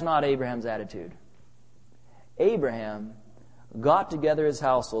 But that's not Abraham's attitude. Abraham got together his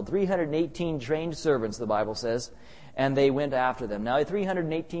household, 318 trained servants, the Bible says, and they went after them. Now,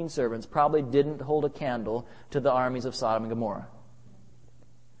 318 servants probably didn't hold a candle to the armies of Sodom and Gomorrah.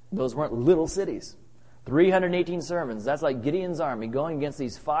 Those weren't little cities. 318 servants, that's like Gideon's army going against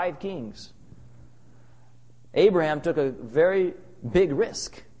these 5 kings. Abraham took a very big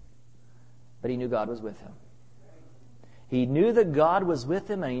risk, but he knew God was with him. He knew that God was with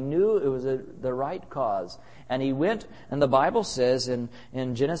him, and he knew it was the right cause. And he went, and the Bible says in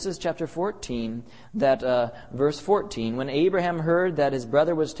Genesis chapter 14, that verse 14, when Abraham heard that his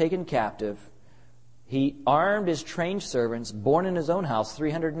brother was taken captive, he armed his trained servants, born in his own house,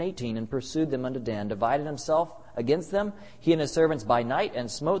 318, and pursued them unto Dan, divided himself against them, he and his servants by night,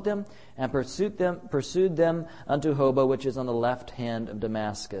 and smote them, and pursued them unto Hobah, which is on the left hand of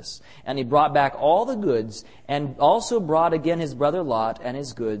Damascus. And he brought back all the goods, and also brought again his brother Lot, and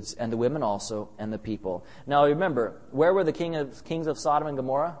his goods, and the women also, and the people. Now remember, where were the kings of Sodom and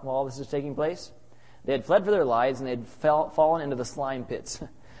Gomorrah while all this was taking place? They had fled for their lives, and they had fallen into the slime pits.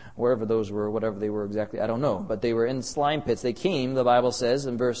 Wherever those were, whatever they were exactly, I don't know. But they were in slime pits. They came, the Bible says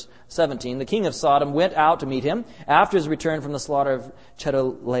in verse 17, the king of Sodom went out to meet him after his return from the slaughter of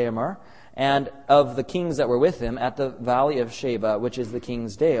Chedorlaomer and of the kings that were with him at the valley of Sheba, which is the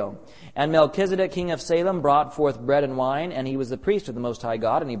king's dale. And Melchizedek, king of Salem, brought forth bread and wine, and he was the priest of the Most High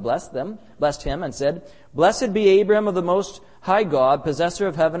God, and he blessed him, and said, Blessed be Abram of the Most High God, possessor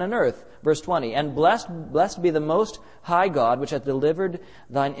of heaven and earth. Verse 20, and blessed be the Most High God, which hath delivered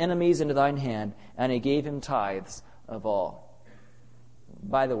thine enemies into thine hand, and he gave him tithes of all.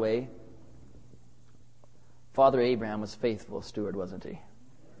 By the way, Father Abraham was faithful steward, wasn't he?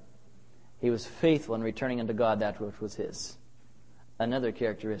 He was faithful in returning unto God that which was his. Another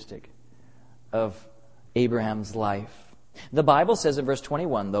characteristic of Abraham's life. The Bible says in verse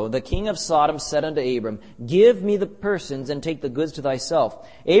 21, though, the king of Sodom said unto Abram, Give me the persons and take the goods to thyself.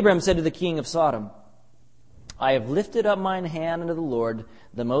 Abram said to the king of Sodom, I have lifted up mine hand unto the Lord,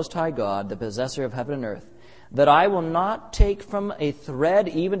 the Most High God, the possessor of heaven and earth, that I will not take from a thread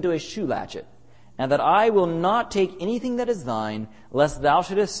even to a shoe latchet, and that I will not take anything that is thine, lest thou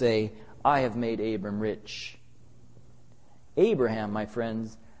shouldest say, I have made Abram rich. Abraham, my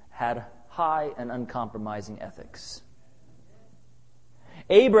friends, had high and uncompromising ethics.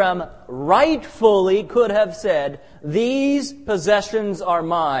 Abram rightfully could have said, These possessions are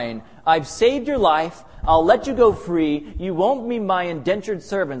mine. I've saved your life. I'll let you go free. You won't be my indentured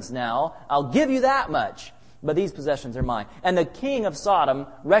servants now. I'll give you that much. But these possessions are mine. And the king of Sodom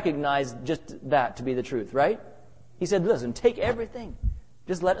recognized just that to be the truth, right? He said, Listen, take everything.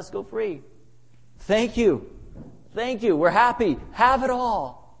 Just let us go free. Thank you. Thank you. We're happy. Have it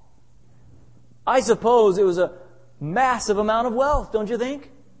all. I suppose it was a massive amount of wealth, don't you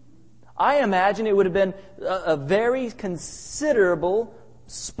think? I imagine it would have been a very considerable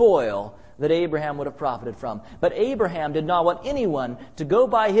spoil that Abraham would have profited from. But Abraham did not want anyone to go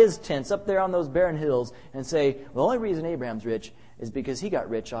by his tents up there on those barren hills and say, the only reason Abraham's rich is because he got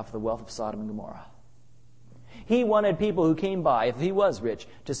rich off the wealth of Sodom and Gomorrah. He wanted people who came by, if he was rich,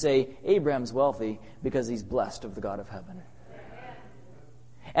 to say, Abraham's wealthy because he's blessed of the God of heaven.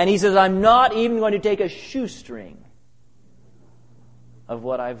 And he says, I'm not even going to take a shoestring of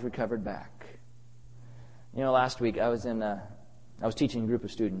what I've recovered back. You know, last week I was teaching a group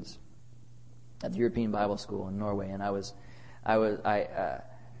of students at the European Bible School in Norway, and I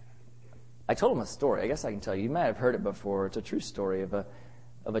told them a story. I guess I can tell you. You might have heard it before. It's a true story of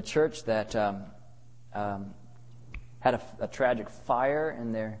a church that had a tragic fire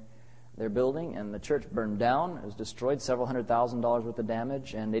in their building, and the church burned down. It was destroyed, several $100,000 worth of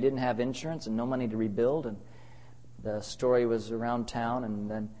damage, and they didn't have insurance and no money to rebuild. And the story was around town,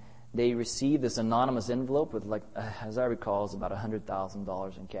 and then they received this anonymous envelope with, like, as I recall, it was about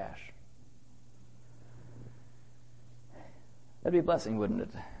 $100,000 in cash. That'd be a blessing, wouldn't it?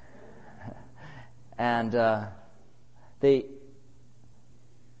 And they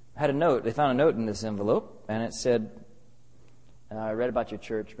had a note. They found a note in this envelope, and it said, I read about your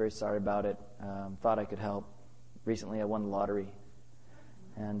church, very sorry about it, thought I could help. Recently I won the lottery,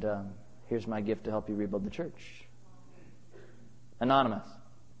 and here's my gift to help you rebuild the church. Anonymous.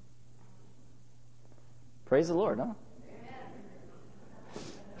 Praise the Lord, huh?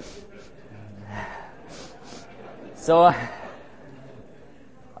 So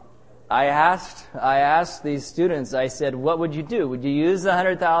I asked these students, I said, what would you do? Would you use the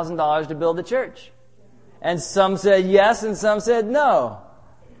 $100,000 to build the church? And some said yes, and some said no.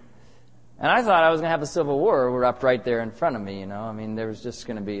 And I thought I was going to have a civil war up right there in front of me, you know. I mean, there was just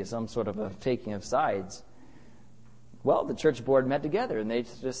going to be some sort of a taking of sides. Well, the church board met together, and they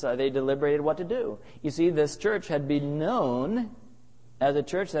deliberated what to do. You see, this church had been known as a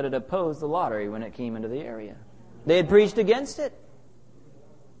church that had opposed the lottery when it came into the area. They had preached against it.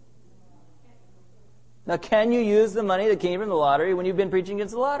 Now, can you use the money that came from the lottery when you've been preaching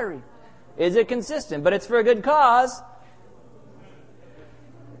against the lottery? Is it consistent? But it's for a good cause.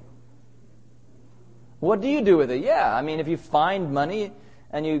 What do you do with it? Yeah, I mean, if you find money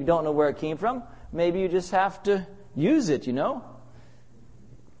and you don't know where it came from, maybe you just have to use it, you know.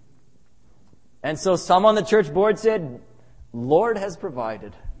 And so some on the church board said, Lord has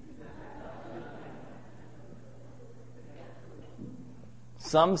provided.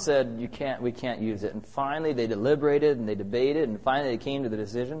 Some said, we can't use it. And finally they deliberated and they debated and finally they came to the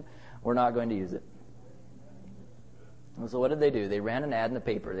decision, we're not going to use it. And so what did they do? They ran an ad in the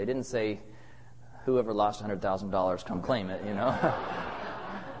paper. They didn't say, whoever lost $100,000, come claim it, you know.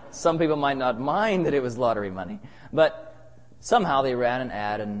 Some people might not mind that it was lottery money. But somehow they ran an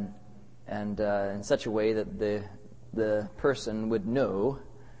ad and in such a way that the person would know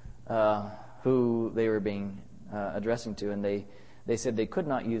who they were being addressing to, and they said they could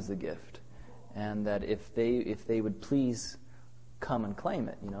not use the gift, and that if they would please come and claim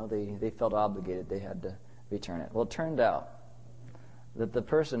it, you know, they felt obligated, they had to return it. Well, it turned out that the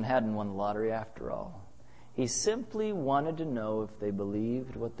person hadn't won the lottery after all. He simply wanted to know if they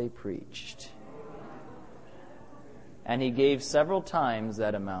believed what they preached. And he gave several times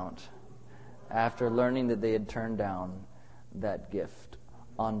that amount after learning that they had turned down that gift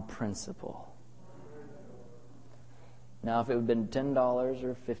on principle. Now, if it would have been $10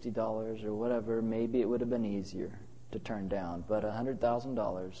 or $50 or whatever, maybe it would have been easier to turn down. But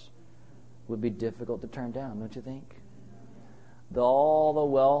 $100,000 would be difficult to turn down, don't you think? All the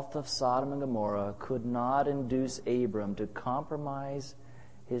wealth of Sodom and Gomorrah could not induce Abram to compromise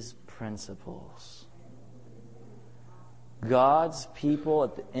his principles. God's people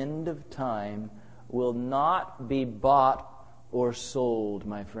at the end of time will not be bought or sold,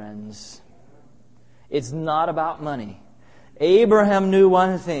 my friends. It's not about money. Abraham knew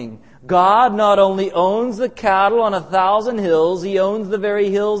one thing. God not only owns the cattle on 1,000 hills, He owns the very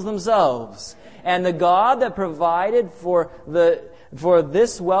hills themselves. And the God that provided for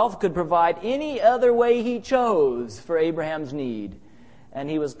this wealth could provide any other way He chose for Abraham's need. And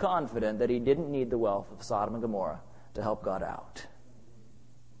he was confident that he didn't need the wealth of Sodom and Gomorrah to help God out.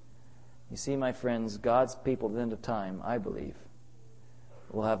 You see, my friends, God's people at the end of time, I believe,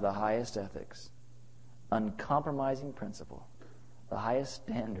 will have the highest ethics, uncompromising principle, the highest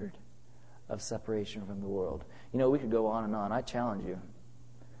standard of separation from the world. You know, we could go on and on. I challenge you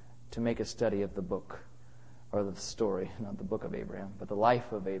to make a study of the book, or the story, not the book of Abraham, but the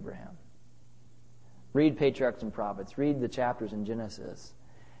life of Abraham. Read Patriarchs and Prophets. Read the chapters in Genesis.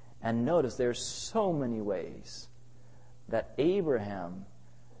 And notice there's so many ways that Abraham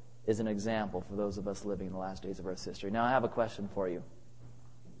is an example for those of us living in the last days of Earth's history. Now, I have a question for you.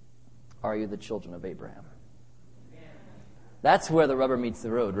 Are you the children of Abraham? That's where the rubber meets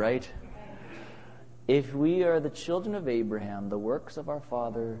the road, right? If we are the children of Abraham, the works of our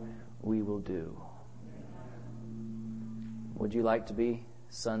Father we will do. Would you like to be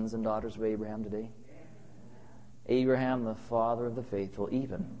sons and daughters of Abraham today? Abraham, the father of the faithful,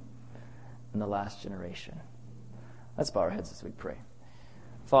 even in the last generation. Let's bow our heads as we pray.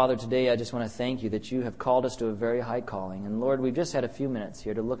 Father, today I just want to thank you that you have called us to a very high calling. And Lord, we've just had a few minutes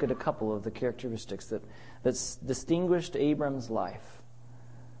here to look at a couple of the characteristics that distinguished Abram's life.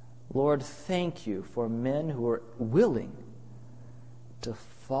 Lord, thank you for men who are willing to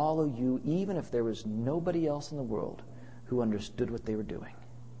follow you even if there was nobody else in the world who understood what they were doing.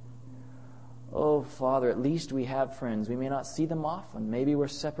 Oh, Father, at least we have friends. We may not see them often. Maybe we're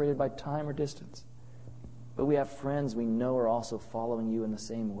separated by time or distance. But we have friends we know are also following you in the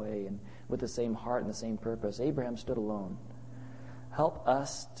same way and with the same heart and the same purpose. Abraham stood alone. Help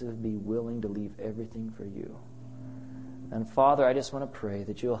us to be willing to leave everything for you. And Father, I just want to pray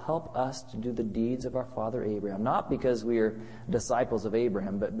that you'll help us to do the deeds of our father Abraham, not because we are disciples of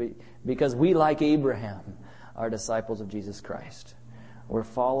Abraham, but because we, like Abraham, are disciples of Jesus Christ. We're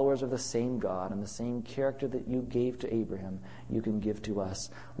followers of the same God, and the same character that you gave to Abraham, you can give to us.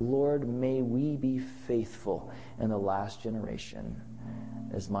 Lord, may we be faithful in the last generation,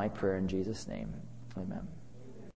 is my prayer in Jesus' name. Amen.